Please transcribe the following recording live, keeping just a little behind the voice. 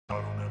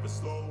never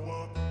slow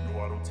up,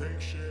 no I don't take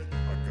shit.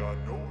 I got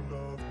no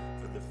love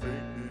for the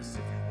fakeness.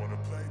 If you wanna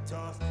play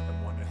tough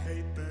and wanna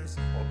hate this,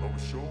 I'll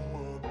always show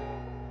up.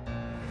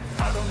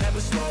 I don't ever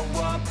slow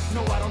up,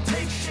 no I don't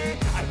take shit.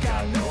 I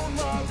got no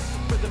love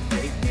for the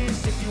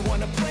fakeness. If you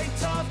wanna play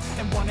tough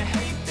and wanna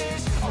hate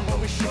this, I'll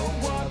always show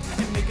up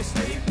and make a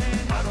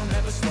statement. I don't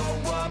ever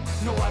slow up,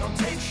 no I don't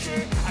take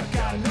shit. I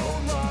got no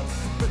love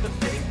for the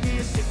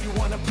fakeness. If you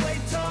wanna play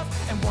tough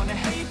and wanna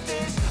hate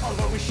this, I'll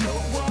always show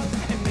up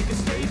and make a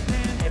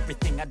statement.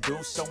 Everything I do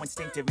so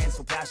instinctive and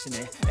so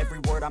passionate. Every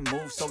word I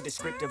move so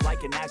descriptive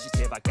like an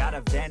adjective. I got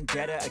a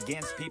vendetta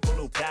against people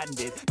who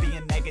patented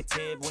being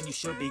negative when you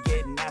should be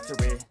getting after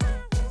it.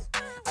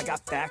 I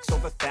got facts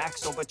over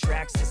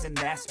tracks, this and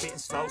that. Spitting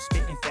slow,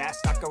 spitting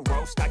fast, I could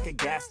roast, I could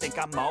gas. Think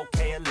I'm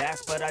okay at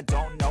last, but I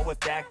don't know if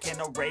that can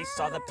erase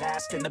all the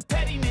past. And the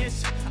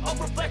pettiness, a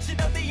reflection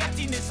of the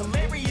emptiness.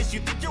 Hilarious,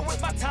 you think you're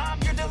worth my time,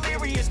 you're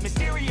delirious.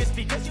 Mysterious,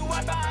 because you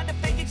hide behind a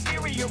fake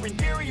exterior.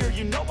 Inferior,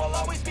 you know I'll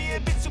always be a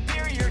bit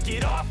superior.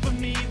 Get off of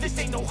me, this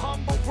ain't no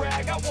humble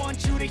brag. I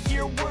want you to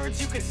hear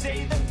words, you can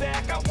say them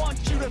back. I want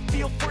you to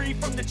feel free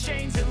from the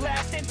chains at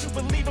last, and to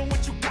believe in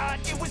what you got,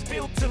 it was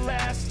built to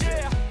last,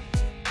 yeah.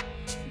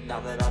 Now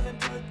that I've been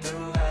put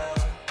through hell,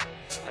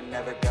 I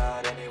never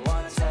got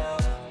anyone's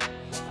help.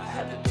 I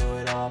had to do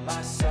it all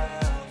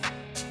myself.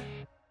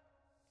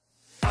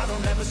 I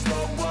don't ever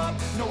slow up,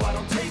 no I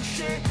don't take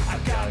shit. I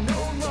got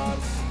no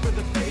love for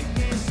the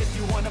fakeness. If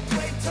you wanna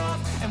play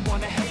tough and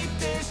wanna hate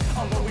this,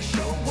 I'll always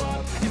show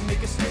up and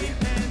make a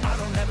statement. I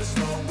don't ever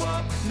slow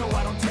up, no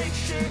I don't take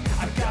shit.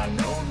 I got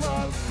no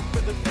love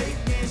for the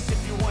fakeness. If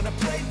you wanna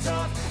play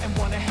tough and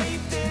wanna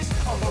hate this,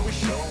 I'll always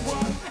show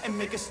up and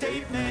make a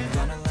statement.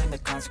 Gonna learn the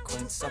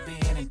consequence of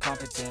being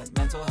incompetent.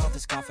 Mental health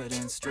is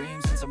confidence,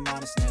 dreams and some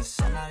honestness.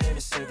 I'm not here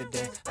to save the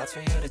day, that's for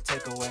you to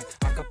take away.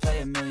 I could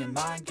play a million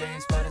mind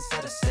games, but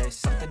instead I say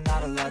something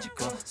not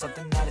illogical,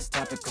 something that is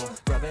topical.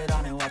 Rub it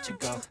on and watch it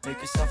go, make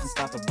yourself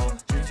unstoppable.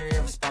 Dreams are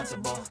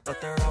irresponsible, but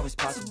they're always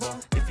possible.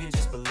 If you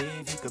just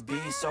believe, you could be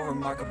so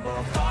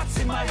remarkable. Thoughts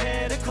in my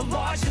head, a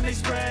collage and they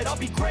spread. I'll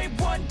be great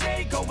one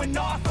day, going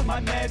off of my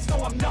meds.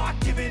 No, I'm not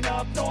giving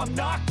up, no, I'm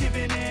not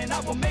giving in. I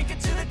will make it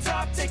to the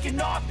top, taking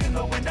off in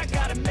the wind. I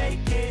gotta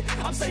make it,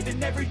 I'm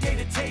saving every day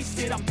to taste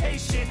it. I'm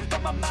patient,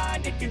 but my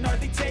mind, it can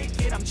hardly take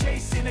it. I'm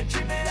chasing a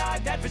dream that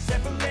I've had for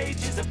several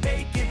ages. A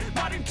vacant,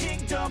 modern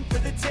kingdom for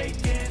the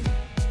taking.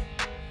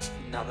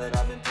 Now that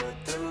I've been put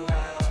through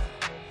hell,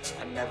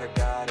 I never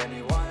got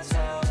anyone's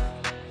help.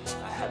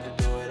 I had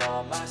to do it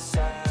all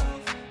myself.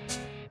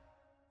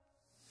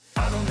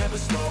 I don't ever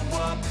slow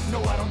up,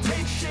 no I don't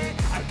take shit.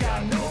 I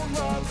got no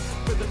love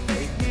for the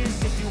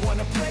fakeness. If you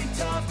wanna play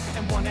tough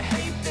and wanna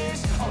hate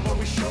this, I'll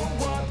always show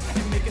up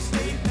and make a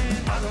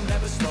statement. I don't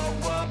ever slow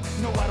up,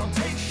 no I don't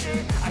take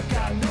shit. I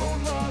got no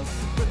love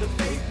for the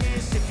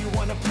fakeness. If you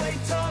wanna play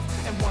tough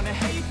and wanna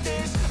hate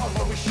this, I'll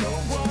always show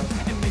up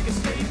and make a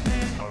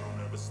statement. I don't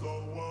ever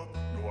slow up,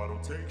 no I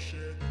don't take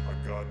shit.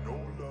 I got no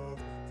love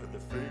for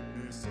the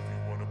fakeness. If you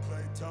wanna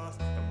play tough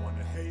and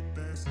wanna hate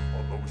this,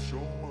 I'll always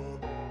show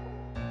up.